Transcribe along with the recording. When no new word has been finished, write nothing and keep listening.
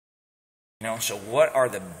So what are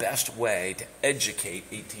the best way to educate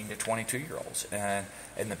 18 to 22-year-olds and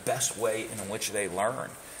the best way in which they learn?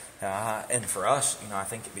 And for us, I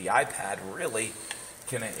think the iPad really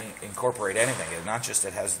can incorporate anything. It's not just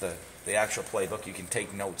it has the actual playbook. You can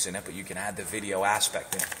take notes in it, but you can add the video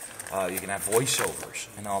aspect in it. You can have voiceovers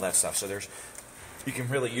and all that stuff. So you can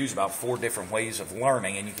really use about 4 different ways of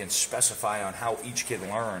learning, and you can specify on how each kid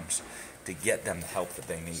learns to get them the help that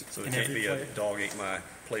they need. So it can't be a dog ate my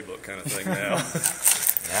playbook kind of thing now.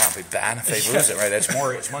 Yeah, it'll be bad if they lose it, right? It's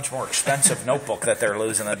much more expensive notebook that they're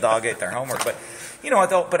losing. A dog ate their homework, but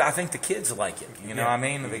but I think the kids like it.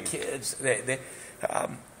 The kids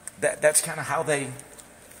that's kind of how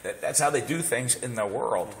that's how they do things in the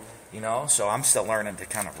world. So I'm still learning to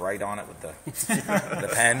kind of write on it with the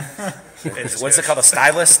pen. What's it called? A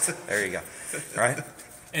stylist? There you go. Right?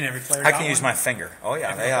 And every player. I can use my finger. Oh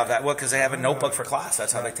yeah, they have that. Well, because they have a notebook for class.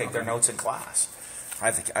 That's how they take their notes in class. I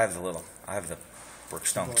have the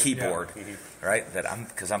Brookstone keyboard, right?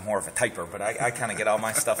 Because I'm more of a typer, but I kind of get all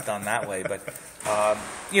my stuff done that way. But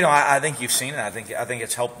I think you've seen it. I think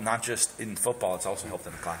it's helped not just in football. It's also helped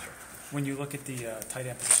in the classroom. When you look at the tight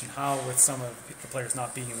end position, how, with some of the players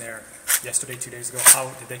not being there yesterday, 2 days ago, how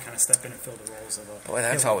did they kind of step in and fill the roles of a? Boy,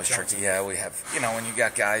 that's always tricky. Yeah, we have when you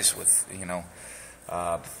got guys with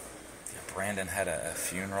Brandon had a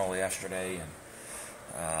funeral yesterday, and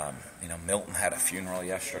Milton had a funeral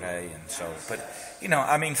yesterday, and so. But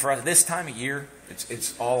for us this time of year,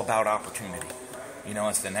 it's all about opportunity.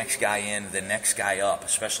 It's the next guy in, the next guy up.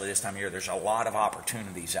 Especially this time of year, there's a lot of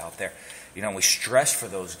opportunities out there. We stress for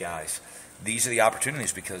those guys. These are the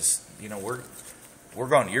opportunities because we're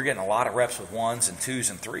going. You're getting a lot of reps with 1s and 2s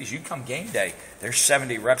and 3s. You come game day, there's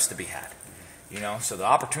 70 reps to be had. So the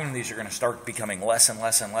opportunities are going to start becoming less and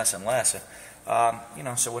less and less and less.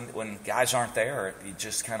 So when guys aren't there, it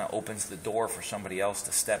just kind of opens the door for somebody else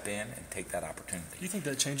to step in and take that opportunity. Do you think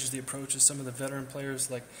that changes the approach of some of the veteran players,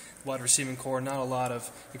 like wide receiving core, not a lot of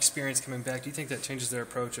experience coming back? Do you think that changes their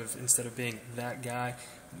approach of, instead of being that guy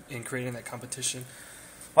in creating that competition?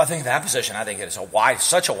 Well, I think that position, it's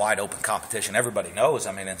such a wide open competition. Everybody knows.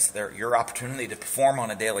 It's your opportunity to perform on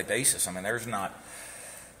a daily basis. There's not.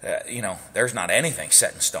 There's not anything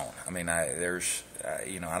set in stone.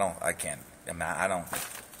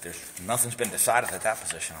 Nothing's been decided at that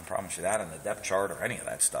position. I promise you that, in the depth chart or any of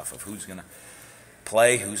that stuff of who's going to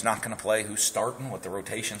play, who's not going to play, who's starting, what the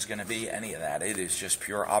rotation's going to be, any of that. It is just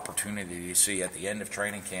pure opportunity to see at the end of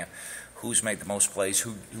training camp who's made the most plays,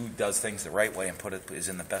 who does things the right way, and is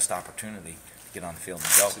in the best opportunity to get on the field and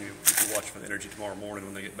go. So you can watch for the energy tomorrow morning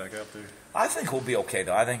when they get back up there? I think we'll be okay,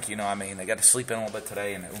 though. I think, they got to sleep in a little bit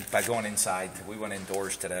today, and by going inside, we went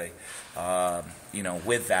indoors today,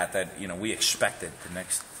 with that, we expected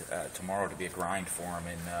tomorrow to be a grind for them,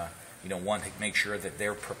 and, one, to make sure that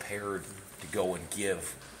they're prepared to go and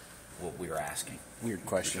give what we were asking. Weird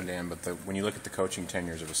question, Dan, but when you look at the coaching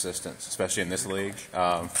tenures of assistants, especially in this league,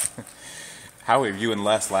 how have you and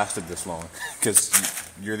Les lasted this long? Because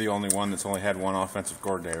you're the only one that's only had one offensive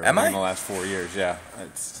coordinator in the last 4 years. Yeah,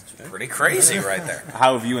 it's pretty crazy right there.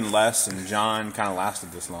 How have you and Les and John kind of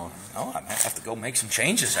lasted this long? Oh, I might have to go make some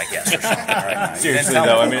changes, I guess, or something right now. Seriously, though, it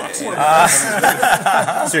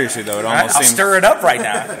almost I'll seems... stir it up right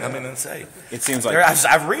now. Let's say. It seems like...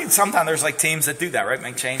 I read sometimes there's teams that do that, right?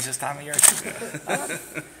 Make changes this time of year.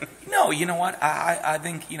 No, you know what? I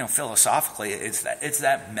think, philosophically, it's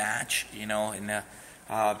that match, and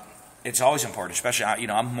it's always important, especially,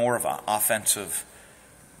 I'm more of an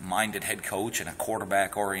offensive-minded head coach and a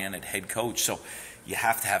quarterback-oriented head coach, so you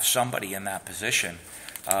have to have somebody in that position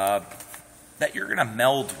that you're going to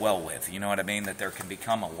meld well with, that there can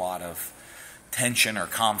become a lot of tension or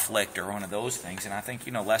conflict or one of those things, and I think,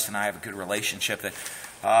 Les and I have a good relationship that,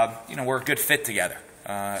 we're a good fit together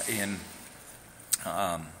in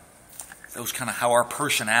those kind of how our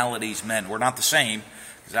personalities mend. We're not the same,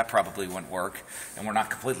 because that probably wouldn't work, and we're not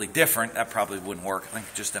completely different. That probably wouldn't work. I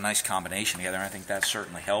think just a nice combination together, and I think that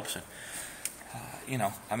certainly helps. And,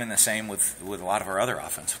 I'm in the same with a lot of our other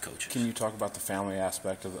offensive coaches. Can you talk about the family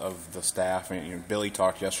aspect of the staff? Billy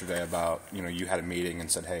talked yesterday about, you had a meeting and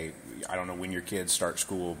said, hey, I don't know when your kids start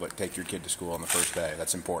school, but take your kid to school on the first day.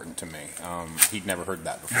 That's important to me. He'd never heard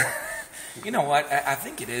that before. You know what? I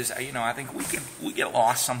think it is. I think we get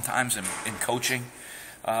lost sometimes in coaching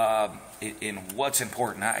in what's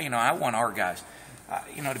important. I want our guys.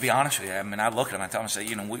 To be honest with you, I look at them, I tell them, I say,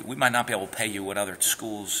 we might not be able to pay you what other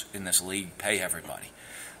schools in this league pay everybody.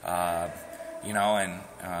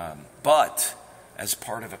 But as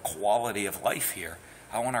part of a quality of life here,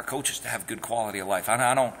 I want our coaches to have good quality of life.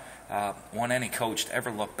 I don't want any coach to ever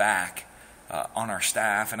look back on our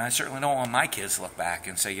staff, and I certainly don't want my kids to look back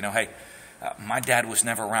and say, hey, My dad was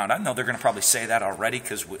never around. I know they're going to probably say that already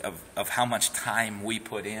because of how much time we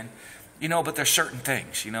put in, but there's certain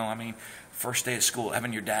things, I mean, first day of school,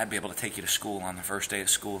 having your dad be able to take you to school on the first day of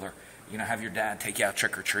school, or, have your dad take you out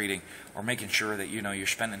trick-or-treating, or making sure that, you're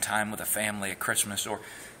spending time with a family at Christmas, or,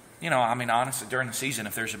 I mean, honestly, during the season,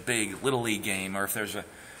 if there's a big Little League game, or if there's a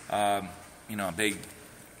big,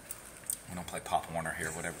 we don't play Pop Warner here,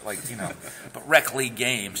 whatever, but rec league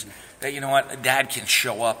games, that, Dad can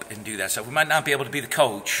show up and do that. So we might not be able to be the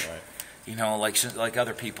coach, right, like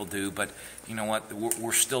other people do, but you know what,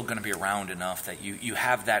 we're still going to be around enough that you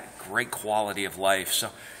have that great quality of life.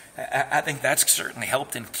 So I think that's certainly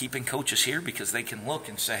helped in keeping coaches here, because they can look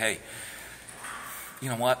and say, hey, you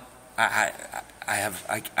know what, I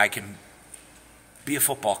can be a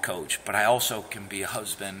football coach, but I also can be a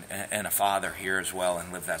husband and a father here as well,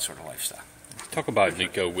 and live that sort of lifestyle. Talk about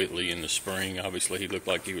Nico Whitley in the spring. Obviously, he looked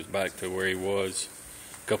like he was back to where he was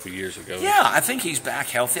a couple of years ago. Yeah, I think he's back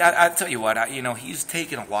healthy. I tell you what, he's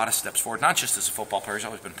taken a lot of steps forward, not just as a football player. He's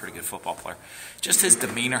always been a pretty good football player. Just his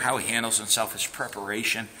demeanor, how he handles himself, his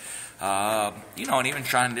preparation, and even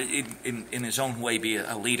trying to, in his own way, be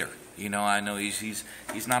a leader. I know he's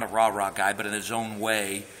not a rah-rah guy, but in his own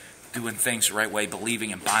way, doing things the right way,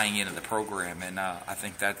 believing and buying into the program, and I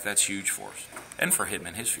think that's huge for us and for him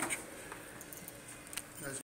and his future.